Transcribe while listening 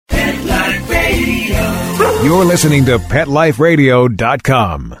You're listening to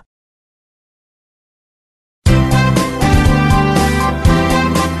PetLifeRadio.com.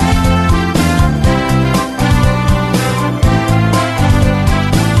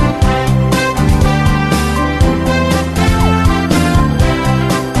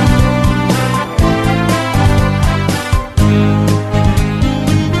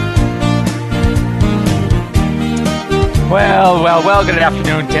 Well, good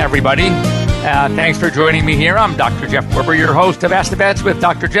afternoon to everybody. Thanks for joining me here. I'm Dr. Jeff Werber, your host of Ask the Vets with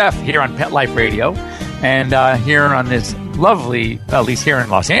Dr. Jeff here on Pet Life Radio. And here on this lovely, at least here in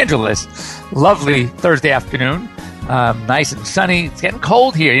Los Angeles, lovely Thursday afternoon. Nice and sunny. It's getting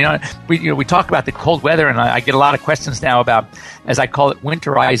cold here. We talk about the cold weather, and I get a lot of questions now about, as I call it,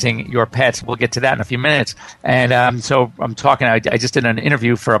 winterizing your pets. We'll get to that in a few minutes. And so I'm talking. I just did an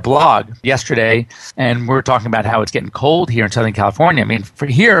interview for a blog yesterday, and we're talking about how it's getting cold here in Southern California. I mean, for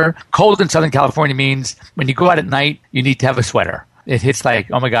here, cold in Southern California means when you go out at night, you need to have a sweater. It hits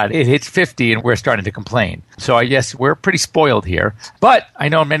like, oh my God, it hits 50 and we're starting to complain. So I guess we're pretty spoiled here. But I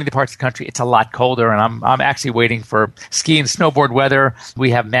know in many of the parts of the country, it's a lot colder, and I'm actually waiting for ski and snowboard weather.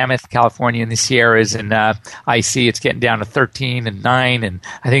 We have Mammoth, California in the Sierras, and I see it's getting down to 13 and 9. And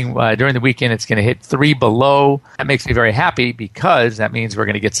I think during the weekend, it's going to hit 3 below. That makes me very happy because that means we're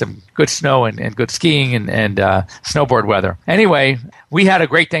going to get some good snow and good skiing and snowboard weather. Anyway, we had a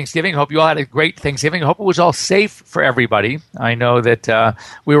great Thanksgiving. Hope you all had a great Thanksgiving. Hope it was all safe for everybody. I know that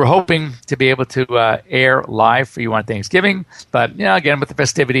we were hoping to be able to air live for you on Thanksgiving, but again, with the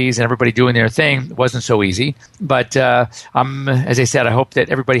festivities and everybody doing their thing, it wasn't so easy. But as I said, I hope that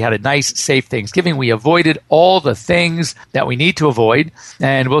everybody had a nice, safe Thanksgiving. We avoided all the things that we need to avoid,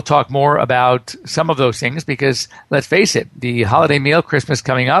 and we'll talk more about some of those things because, let's face it, the holiday meal, Christmas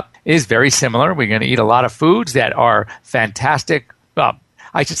coming up, is very similar. We're going to eat a lot of foods that are fantastic. Well,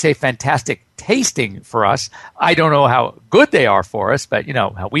 I should say fantastic tasting for us. I don't know how good they are for us, but you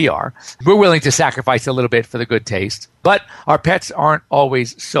know how we are. We're willing to sacrifice a little bit for the good taste. But our pets aren't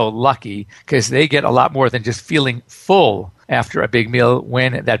always so lucky because they get a lot more than just feeling full after a big meal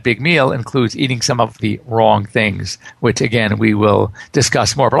when that big meal includes eating some of the wrong things, which again, we will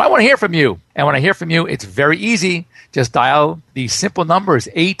discuss more. But I want to hear from you. And when I hear from you, it's very easy. Just dial the simple numbers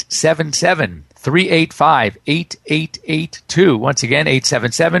 877-385-8882. Once again,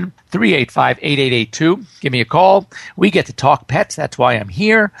 877-385-8882. Give me a call. We get to talk pets. That's why I'm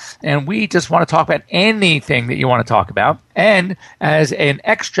here. And we just want to talk about anything that you want to talk about. And as an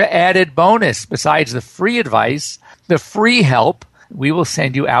extra added bonus, besides the free advice, the free help, we will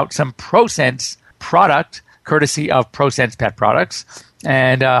send you out some ProSense product, courtesy of ProSense Pet Products,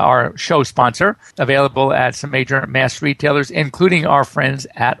 and our show sponsor, available at some major mass retailers, including our friends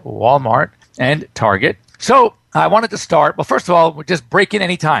at Walmart and Target. So I wanted to start, well, first of all, we're just break in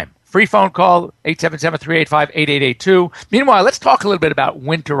anytime. Free phone call, 877-385-8882. Meanwhile, let's talk a little bit about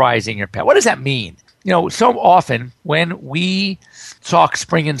winterizing your pet. What does that mean? So often when we talk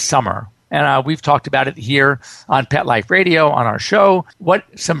spring and summer, and we've talked about it here on Pet Life Radio, on our show, what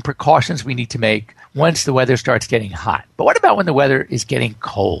some precautions we need to make once the weather starts getting hot. But what about when the weather is getting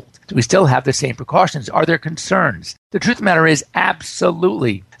cold? Do we still have the same precautions? Are there concerns? The truth of the matter is,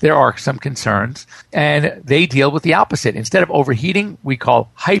 absolutely, there are some concerns, and they deal with the opposite. Instead of overheating, we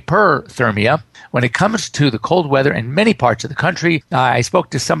call hyperthermia. When it comes to the cold weather in many parts of the country, I spoke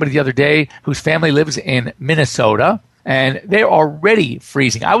to somebody the other day whose family lives in Minnesota, and they're already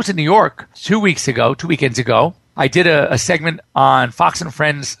freezing. I was in New York 2 weekends ago. I did a segment on Fox and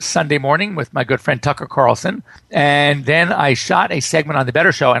Friends Sunday morning with my good friend Tucker Carlson, and then I shot a segment on The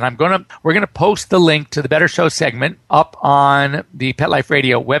Better Show, and we're gonna post the link to The Better Show segment up on the Pet Life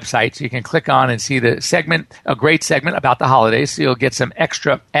Radio website, so you can click on and see the segment, a great segment about the holidays, so you'll get some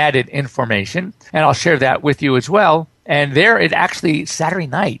extra added information, and I'll share that with you as well. And there, it actually Saturday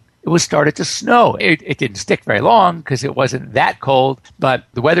night, it was started to snow. It didn't stick very long because it wasn't that cold, but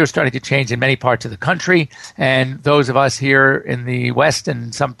the weather is starting to change in many parts of the country. And those of us here in the West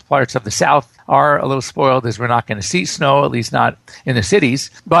and some parts of the South are a little spoiled as we're not going to see snow, at least not in the cities.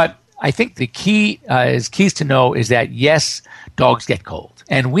 But I think the keys to know is that, yes, dogs get cold.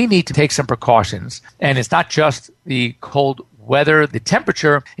 And we need to take some precautions. And it's not just the cold weather, the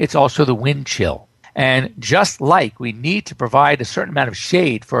temperature, it's also the wind chill. And just like we need to provide a certain amount of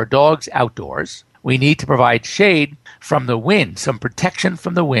shade for our dogs outdoors, we need to provide shade from the wind, some protection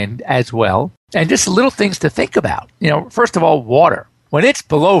from the wind as well. And just little things to think about. First of all, water. When it's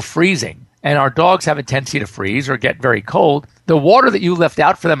below freezing and our dogs have a tendency to freeze or get very cold, the water that you left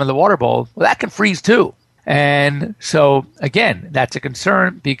out for them in the water bowl, well, that can freeze too. And so, again, that's a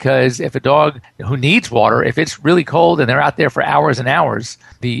concern because if a dog who needs water, if it's really cold and they're out there for hours and hours,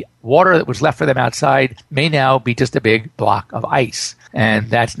 the water that was left for them outside may now be just a big block of ice. And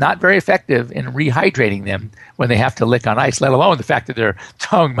that's not very effective in rehydrating them when they have to lick on ice, let alone the fact that their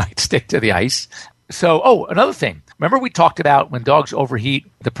tongue might stick to the ice. So, another thing. Remember we talked about when dogs overheat,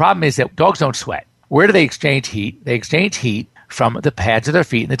 the problem is that dogs don't sweat. Where do they exchange heat? They exchange heat from the pads of their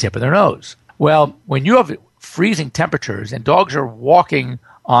feet and the tip of their nose. Well, when you have freezing temperatures and dogs are walking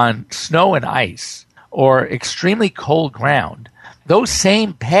on snow and ice or extremely cold ground, those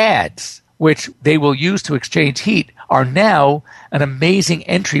same pads, which they will use to exchange heat, are now an amazing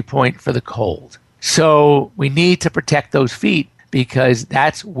entry point for the cold. So we need to protect those feet because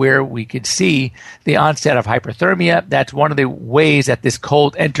that's where we could see the onset of hyperthermia. That's one of the ways that this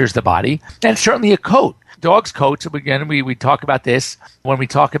cold enters the body. And certainly a coat. Dogs' coats, again, we talk about this when we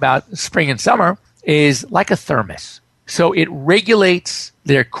talk about spring and summer, is like a thermos. So it regulates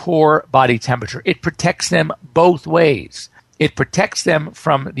their core body temperature. It protects them both ways. It protects them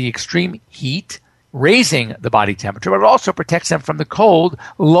from the extreme heat, raising the body temperature, but it also protects them from the cold,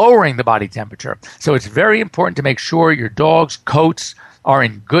 lowering the body temperature. So it's very important to make sure your dog's coats are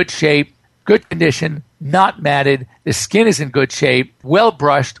in good shape, good condition, not matted, the skin is in good shape, well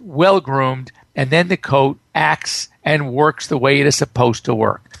brushed, well groomed, and then the coat acts and works the way it is supposed to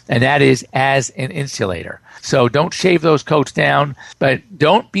work. And that is as an insulator. So don't shave those coats down, but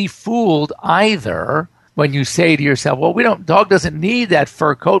don't be fooled either when you say to yourself, well, dog doesn't need that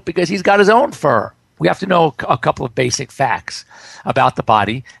fur coat because he's got his own fur. We have to know a couple of basic facts about the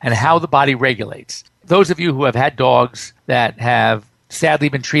body and how the body regulates. Those of you who have had dogs that have sadly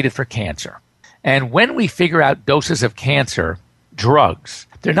been treated for cancer, and when we figure out doses of cancer drugs,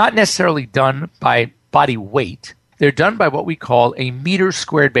 they're not necessarily done by body weight. They're done by what we call a meter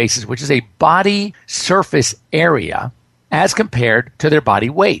squared basis, which is a body surface area as compared to their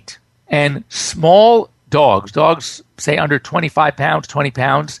body weight. And small dogs say under 25 pounds, 20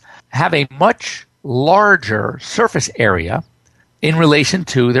 pounds, have a much larger surface area in relation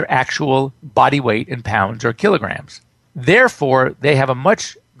to their actual body weight in pounds or kilograms. Therefore, they have a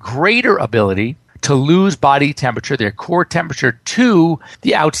much greater ability to lose body temperature, their core temperature, to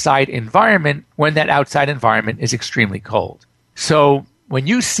the outside environment when that outside environment is extremely cold. So when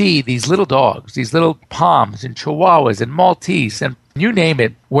you see these little dogs, these little Poms and Chihuahuas and Maltese and you name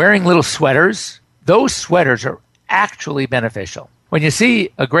it, wearing little sweaters, those sweaters are actually beneficial. When you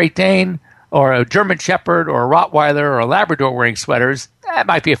see a Great Dane or a German Shepherd or a Rottweiler or a Labrador wearing sweaters, that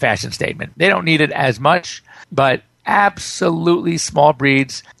might be a fashion statement. They don't need it as much, but absolutely small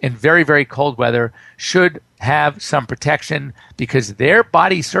breeds in very, very cold weather should have some protection because their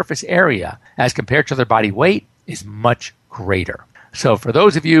body surface area as compared to their body weight is much greater. So for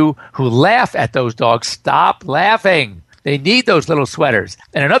those of you who laugh at those dogs, stop laughing. They need those little sweaters.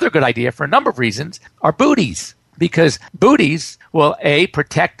 And another good idea for a number of reasons are booties, because booties will, A,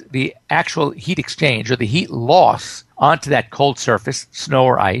 protect the actual heat exchange or the heat loss onto that cold surface, snow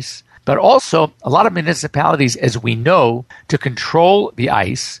or ice. But also, a lot of municipalities, as we know, to control the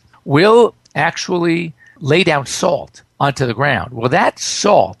ice, will actually lay down salt onto the ground. Well, that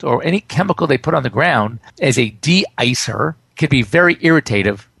salt or any chemical they put on the ground as a de-icer can be very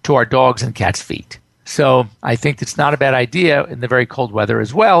irritative to our dogs' and cats' feet. So I think it's not a bad idea in the very cold weather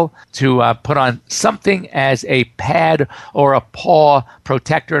as well to put on something as a pad or a paw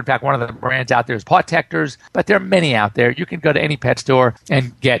protector. In fact, one of the brands out there is Pawtectors, but there are many out there. You can go to any pet store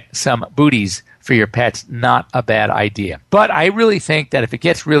and get some booties for your pets. Not a bad idea. But I really think that if it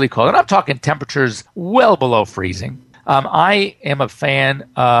gets really cold, and I'm talking temperatures well below freezing, I am a fan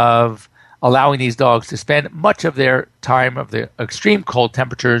of allowing these dogs to spend much of their time of the extreme cold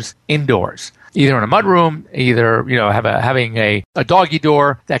temperatures indoors. Either in a mudroom, either having a doggy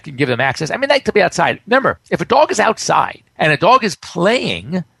door that can give them access. I mean, they could be outside. Remember, if a dog is outside and a dog is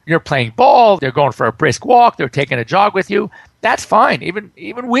playing, you're playing ball, they're going for a brisk walk, they're taking a jog with you, that's fine.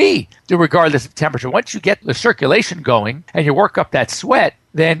 Even we do, regardless of temperature. Once you get the circulation going and you work up that sweat,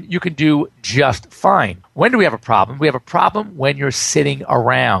 then you can do just fine. When do we have a problem? We have a problem when you're sitting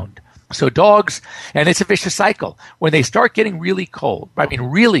around. So dogs, and it's a vicious cycle. When they start getting really cold,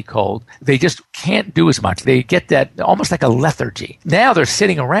 they just can't do as much. They get that almost like a lethargy. Now they're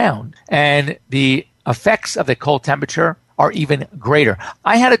sitting around, and the effects of the cold temperature are even greater.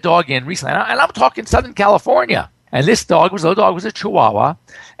 I had a dog in recently, and I'm talking Southern California, and this little dog was a Chihuahua,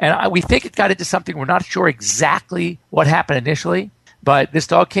 and we think it got into something. We're not sure exactly what happened initially, but this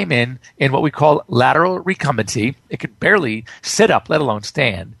dog came in what we call lateral recumbency. It could barely sit up, let alone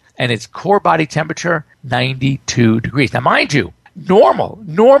stand. And its core body temperature, 92 degrees. Now, mind you,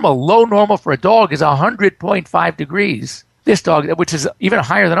 low normal for a dog is 100.5 degrees. This dog, which is even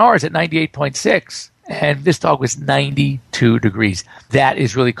higher than ours at 98.6. And this dog was 92 degrees. That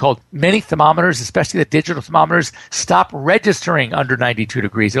is really cold. Many thermometers, especially the digital thermometers, stop registering under 92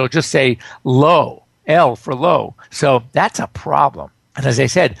 degrees. It'll just say low, L for low. So that's a problem. And as I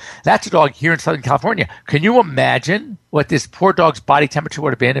said, that's a dog here in Southern California. Can you imagine what this poor dog's body temperature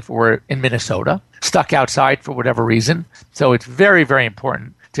would have been if it were in Minnesota, stuck outside for whatever reason? So it's very, very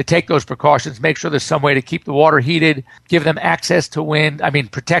important to take those precautions, make sure there's some way to keep the water heated, give them access to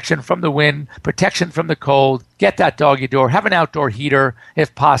protection from the wind, protection from the cold, get that doggy door, have an outdoor heater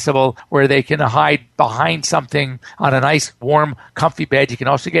if possible where they can hide behind something on a nice, warm, comfy bed. You can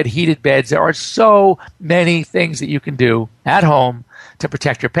also get heated beds. There are so many things that you can do at home to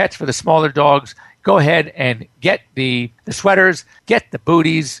protect your pets. For the smaller dogs, go ahead and get the sweaters, get the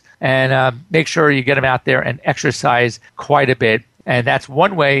booties, and make sure you get them out there and exercise quite a bit. And that's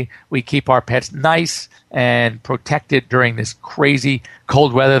one way we keep our pets nice and protected during this crazy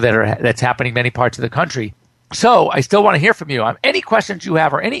cold weather that's happening in many parts of the country. So I still want to hear from you. Any questions you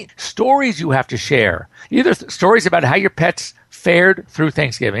have or any stories you have to share, either stories about how your pets fared through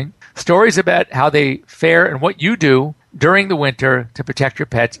Thanksgiving, stories about how they fare and what you do during the winter to protect your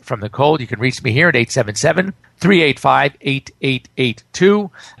pets from the cold. You can reach me here at 877-385-8882.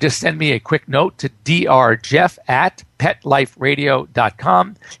 Just send me a quick note to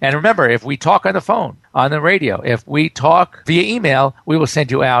drjeff@petliferadio.com. And remember, if we talk on the phone, on the radio, if we talk via email, we will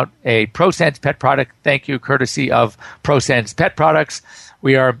send you out a ProSense pet product. Thank you, courtesy of ProSense Pet Products.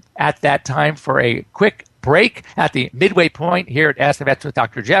 We are at that time for a quick break at the midway point here at Ask the Vets with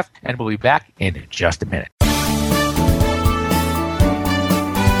Dr. Jeff, and we'll be back in just a minute.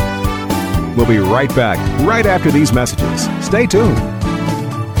 We'll be right back, right after these messages. Stay tuned.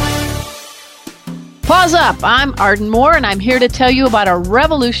 Pause up. I'm Arden Moore, and I'm here to tell you about a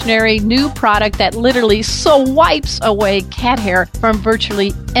revolutionary new product that literally wipes away cat hair from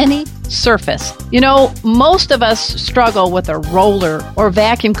virtually any surface. You know, most of us struggle with a roller or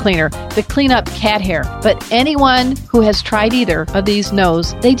vacuum cleaner to clean up cat hair, but anyone who has tried either of these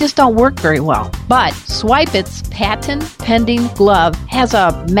knows they just don't work very well. But Swipe It's patent pending glove has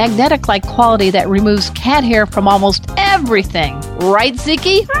a magnetic-like quality that removes cat hair from almost everything. Right,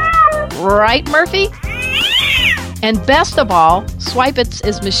 Ziki? Right, Murphy? And best of all, Swipe It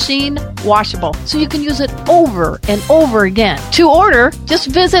is machine washable, so you can use it over and over again. To order, just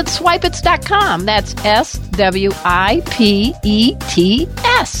visit SwipeIts.com. That's SWIPETS.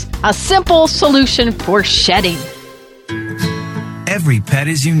 A simple solution for shedding. Every pet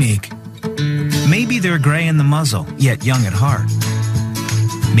is unique. Maybe they're gray in the muzzle, yet young at heart.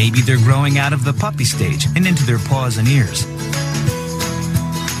 Maybe they're growing out of the puppy stage and into their paws and ears.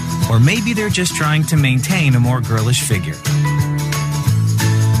 Or maybe they're just trying to maintain a more girlish figure.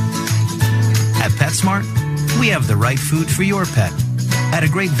 At PetSmart, we have the right food for your pet at a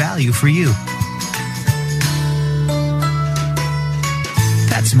great value for you.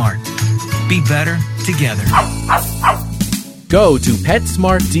 PetSmart. Be better together. Go to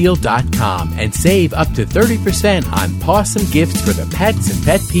PetSmartDeal.com and save up to 30% on awesome gifts for the pets and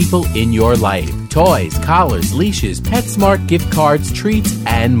pet people in your life. Toys, collars, leashes, PetSmart gift cards, treats,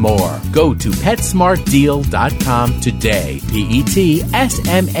 and more. Go to PetSmartDeal.com today.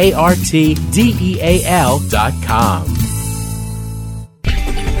 PetSmartDeal.com.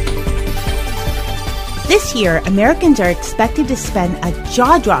 This year, Americans are expected to spend a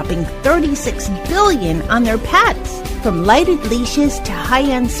jaw-dropping $36 billion on their pets. From lighted leashes to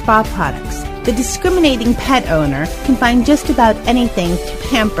high-end spa products, the discriminating pet owner can find just about anything to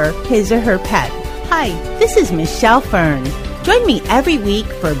pamper his or her pet. Hi, this is Michelle Fern. Join me every week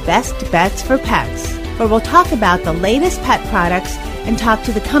for Best Bets for Pets, where we'll talk about the latest pet products and talk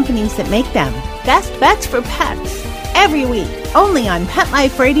to the companies that make them. Best Bets for Pets, every week, only on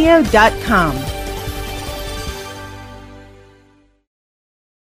PetLifeRadio.com.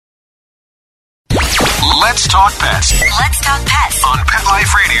 Let's talk pets. Let's talk pets On Pet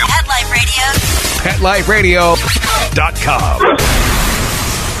Life Radio. Pet Life Radio. PetLifeRadio.com.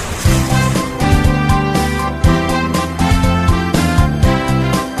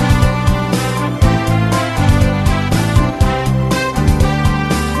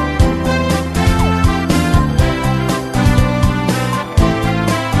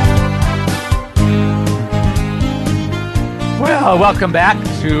 Well, welcome back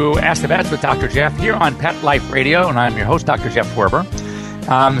to Ask the Vets with Dr. Jeff here on Pet Life Radio, and I'm your host, Dr. Jeff Werber.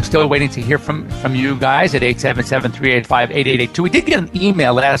 I'm still waiting to hear from you guys at 877-385-8882. We did get an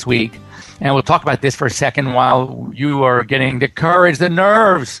email last week And we'll talk about this for a second while you are getting the courage, the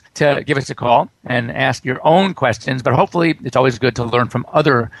nerves to give us a call and ask your own questions. But hopefully it's always good to learn from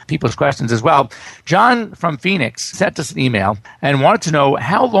other people's questions as well. John from Phoenix sent us an email and wanted to know,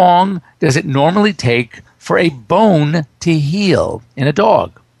 how long does it normally take for a bone to heal in a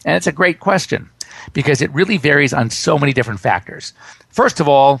dog? And it's a great question because it really varies on so many different factors. First of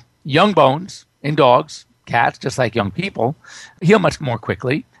all, young bones in dogs, cats, just like young people, heal much more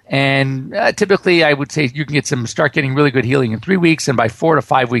quickly. And typically, I would say you can start getting really good healing in 3 weeks, and by 4 to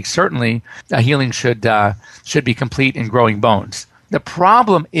 5 weeks, certainly, healing should be complete in growing bones. The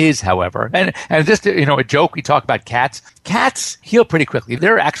problem is, however, and just a joke, we talk about cats. Cats heal pretty quickly.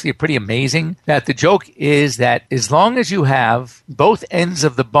 They're actually pretty amazing. That the joke is that as long as you have both ends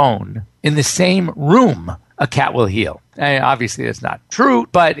of the bone in the same room, a cat will heal. And obviously, that's not true,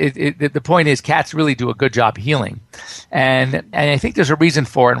 but the point is cats really do a good job healing. And I think there's a reason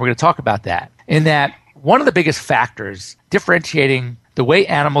for it, and we're going to talk about that, in that one of the biggest factors differentiating the way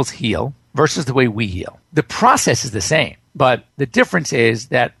animals heal versus the way we heal. The process is the same, but the difference is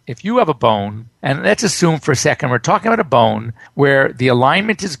that if you have a bone, and let's assume for a second we're talking about a bone where the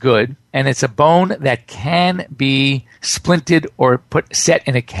alignment is good, and it's a bone that can be splinted or set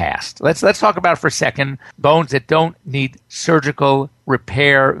in a cast. Let's talk about for a second bones that don't need surgical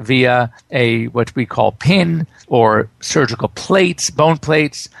repair via what we call pin or surgical plates, bone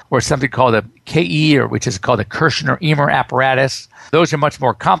plates, or something called a KE, or which is called a Kirschner-Emer apparatus. Those are much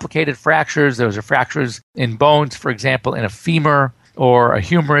more complicated fractures. Those are fractures in bones, for example, in a femur or a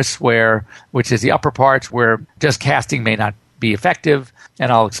humerus, which is the upper parts, where just casting may not be effective,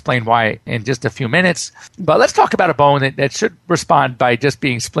 and I'll explain why in just a few minutes. But let's talk about a bone that should respond by just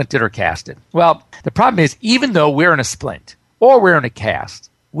being splinted or casted. Well, the problem is, even though we're in a splint or we're in a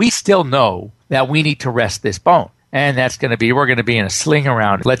cast, we still know that we need to rest this bone. And we're going to be in a sling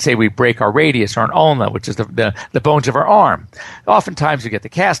around. Let's say we break our radius or an ulna, which is the bones of our arm. Oftentimes you get the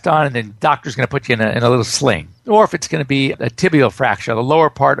cast on, and then the doctor's going to put you in a little sling. Or if it's going to be a tibial fracture, the lower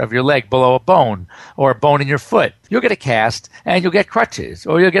part of your leg below a bone, or a bone in your foot, you'll get a cast and you'll get crutches,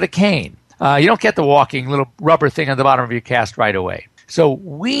 or you'll get a cane. You don't get the walking little rubber thing on the bottom of your cast right away. So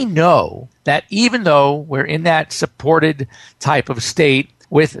we know that even though we're in that supported type of state,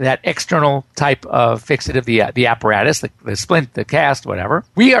 with that external type of fixative, the apparatus, the splint, the cast, whatever,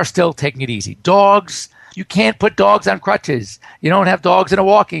 we are still taking it easy. Dogs, you can't put dogs on crutches. You don't have dogs in a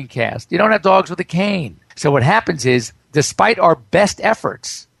walking cast. You don't have dogs with a cane. So what happens is, despite our best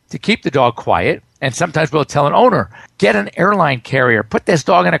efforts to keep the dog quiet, and sometimes we'll tell an owner, get an airline carrier, put this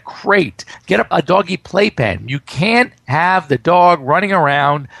dog in a crate, get a doggy playpen. You can't have the dog running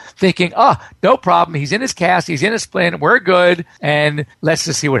around thinking, no problem, he's in his cast, he's in his splint, we're good, and let's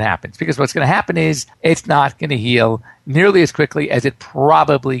just see what happens. Because what's going to happen is it's not going to heal nearly as quickly as it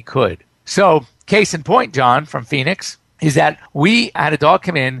probably could. So, case in point, John from Phoenix, is that we had a dog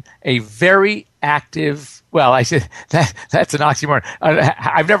come in, a very active, well, I said that's an oxymoron.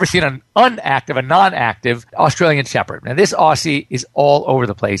 I've never seen a non-active Australian Shepherd. Now, this Aussie is all over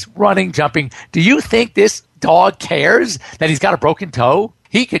the place, running, jumping. Do you think this dog cares that he's got a broken toe?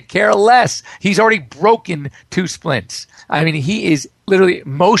 He could care less. He's already broken 2 splints. I mean, he is literally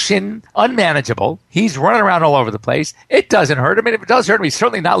motion unmanageable. He's running around all over the place. It doesn't hurt him. And if it does hurt him, he's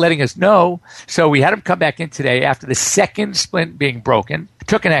certainly not letting us know. So we had him come back in today after the second splint being broken,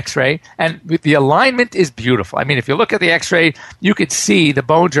 took an x-ray, and the alignment is beautiful. I mean, if you look at the x-ray, you could see the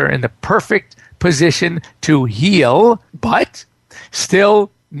bones are in the perfect position to heal, but still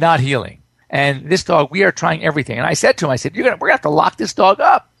not healing. And this dog, we are trying everything. And I said to him, we're going to have to lock this dog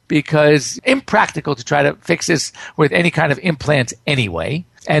up, because impractical to try to fix this with any kind of implants anyway.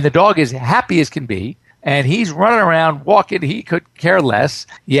 And the dog is happy as can be, and he's running around, walking. He could care less,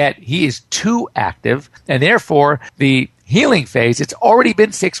 yet he is too active. And therefore, the healing phase, it's already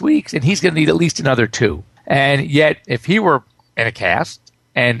been 6 weeks, and he's going to need at least another 2. And yet, if he were in a cast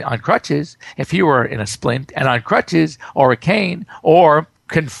and on crutches, if he were in a splint and on crutches or a cane or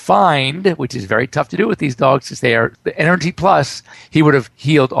confined, which is very tough to do with these dogs because they are the energy plus, he would have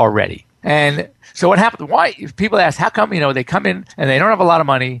healed already. And so what happened? Why? People ask, how come, they come in and they don't have a lot of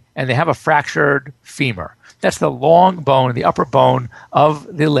money and they have a fractured femur? That's the long bone, the upper bone of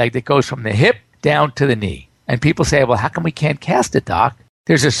the leg that goes from the hip down to the knee. And people say, well, how come we can't cast it, doc?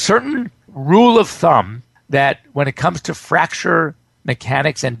 There's a certain rule of thumb that when it comes to fracture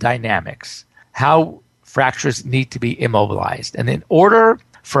mechanics and dynamics, how fractures need to be immobilized. And in order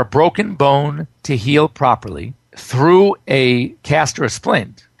for a broken bone to heal properly through a cast or a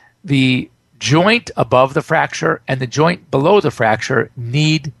splint, the joint above the fracture and the joint below the fracture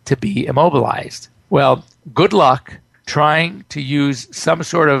need to be immobilized. Well, good luck trying to use some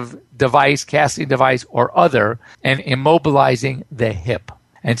sort of device, casting device, or other, and immobilizing the hip.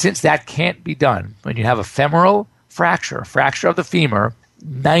 And since that can't be done, when you have a femoral fracture of the femur,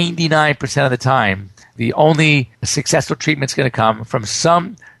 99% of the time, the only successful treatment is going to come from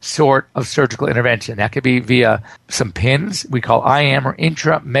some sort of surgical intervention. That could be via some pins we call IM or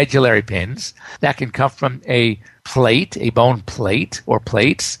intramedullary pins. That can come from a plate, a bone plate or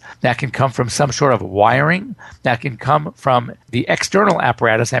plates. That can come from some sort of wiring. That can come from the external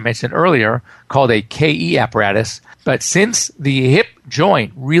apparatus I mentioned earlier called a KE apparatus. But since the hip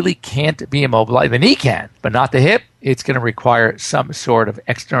joint really can't be immobilized, the knee can, but not the hip, it's going to require some sort of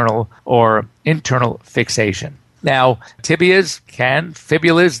external or internal fixation. Now, tibias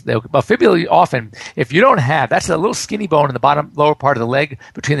fibulas, fibula often, if you don't have, that's a little skinny bone in the bottom lower part of the leg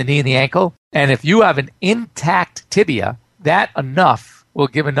between the knee and the ankle. And if you have an intact tibia, that enough will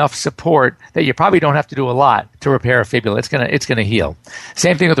give enough support that you probably don't have to do a lot to repair a fibula. It's gonna heal.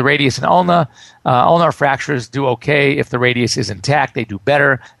 Same thing with the radius and ulna. Ulnar fractures do okay if the radius is intact. They do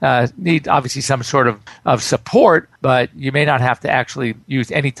better. Need obviously some sort of support, but you may not have to actually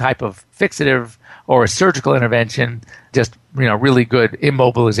use any type of fixative or a surgical intervention. Just really good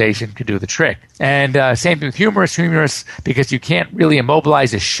immobilization could do the trick. And same thing with humerus, because you can't really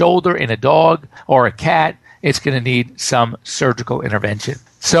immobilize a shoulder in a dog or a cat. It's going to need some surgical intervention.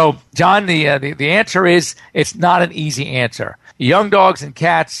 So, John, the answer is it's not an easy answer. Young dogs and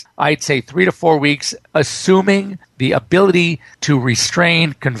cats, I'd say 3 to 4 weeks, assuming the ability to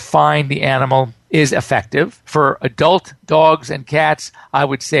restrain, confine the animal is effective. For adult dogs and cats, I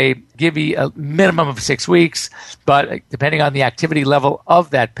would say give you a minimum of 6 weeks, but depending on the activity level of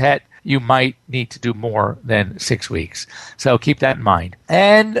that pet, you might need to do more than 6 weeks. So keep that in mind.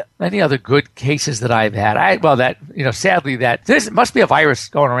 And any other good cases that I've had, sadly there must be a virus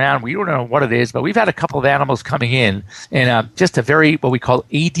going around. We don't know what it is, but we've had a couple of animals coming in just a very, what we call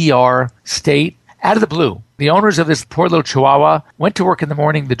ADR state. Out of the blue, the owners of this poor little Chihuahua went to work in the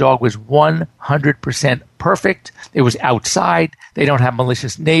morning. The dog was 100% perfect. It was outside. They don't have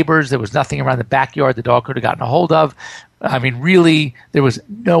malicious neighbors. There was nothing around the backyard the dog could have gotten a hold of. I mean, really, there was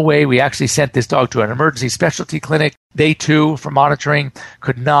no way. We actually sent this dog to an emergency specialty clinic. They, too, for monitoring,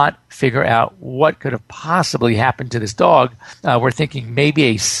 could not figure out what could have possibly happened to this dog. We're thinking maybe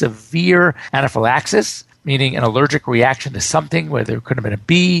a severe anaphylaxis, meaning an allergic reaction to something, where there could have been a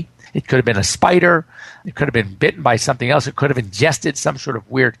bee. It could have been a spider. It could have been bitten by something else. It could have ingested some sort of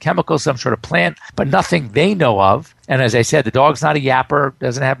weird chemical, some sort of plant, but nothing they know of. And as I said, the dog's not a yapper,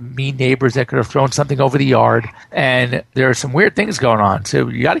 doesn't have mean neighbors that could have thrown something over the yard. And there are some weird things going on. So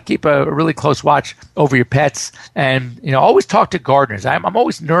you got to keep a really close watch over your pets. And, always talk to gardeners. I'm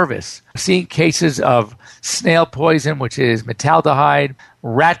always nervous seeing cases of snail poison, which is metaldehyde,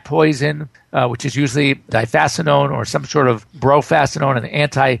 rat poison, which is usually difascinone or some sort of brofascinone, an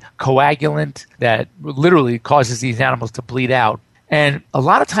anticoagulant that literally causes these animals to bleed out. And a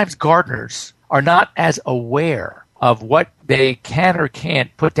lot of times gardeners are not as aware of what they can or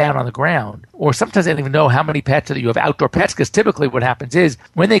can't put down on the ground. Or sometimes they don't even know how many pets that you have outdoor pets, because typically what happens is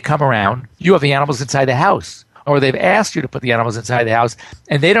when they come around, you have the animals inside the house. Or they've asked you to put the animals inside the house,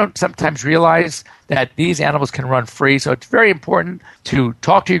 and they don't sometimes realize that these animals can run free. So it's very important to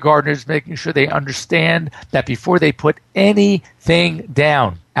talk to your gardeners, making sure they understand that before they put anything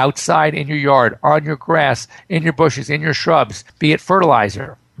down outside in your yard, on your grass, in your bushes, in your shrubs, be it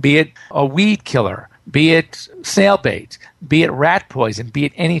fertilizer, be it a weed killer, be it snail bait, be it rat poison, be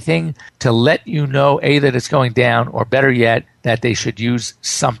it anything, to let you know, A, that it's going down, or better yet, that they should use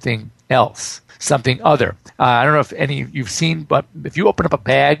something else. Something other. I don't know if any of you've seen, but if you open up a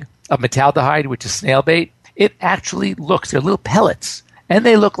bag of metaldehyde, which is snail bait, it actually they're little pellets, and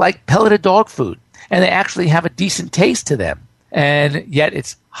they look like pelleted dog food, and they actually have a decent taste to them. And yet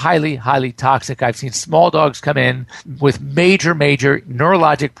it's highly, highly toxic. I've seen small dogs come in with major, major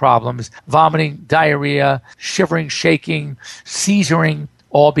neurologic problems, vomiting, diarrhea, shivering, shaking, seizuring,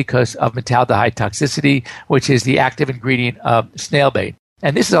 all because of metaldehyde toxicity, which is the active ingredient of snail bait.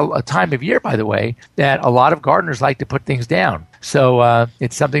 And this is a time of year, by the way, that a lot of gardeners like to put things down. So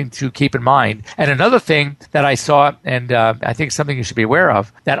it's something to keep in mind. And another thing that I saw, and I think something you should be aware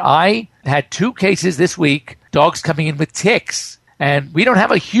of, that I had 2 cases this week, dogs coming in with ticks. And we don't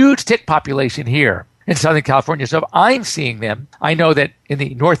have a huge tick population here in Southern California. So if I'm seeing them, I know that in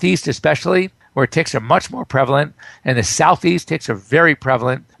the Northeast especially, where ticks are much more prevalent. In the Southeast, ticks are very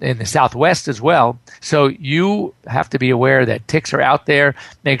prevalent. In the Southwest as well. So you have to be aware that ticks are out there.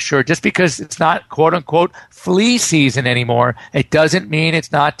 Make sure, just because it's not quote-unquote flea season anymore, it doesn't mean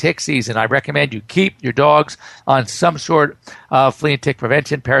it's not tick season. I recommend you keep your dogs on some sort of flea and tick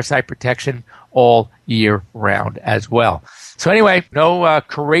prevention, parasite protection, all year round as well. So anyway, no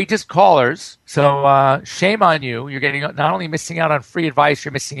courageous callers. So shame on you. You're getting not only missing out on free advice,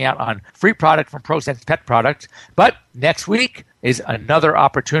 you're missing out on free product from ProSense Pet Products. But next week is another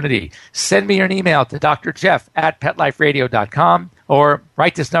opportunity. Send me an email to drjeff@PetLifeRadio.com or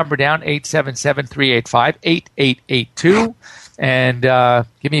write this number down, 877-385-8882. And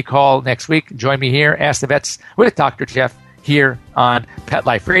give me a call next week. Join me here, Ask the Vets with Dr. Jeff here on Pet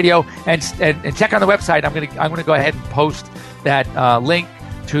Life Radio. And check on the website. I'm gonna go ahead and post that link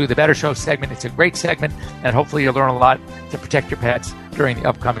to the Better Show segment. It's a great segment, and hopefully you'll learn a lot to protect your pets during the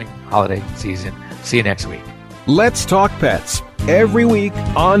upcoming holiday season. See you next week. Let's Talk Pets, every week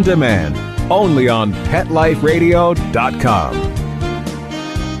on demand, only on PetLifeRadio.com.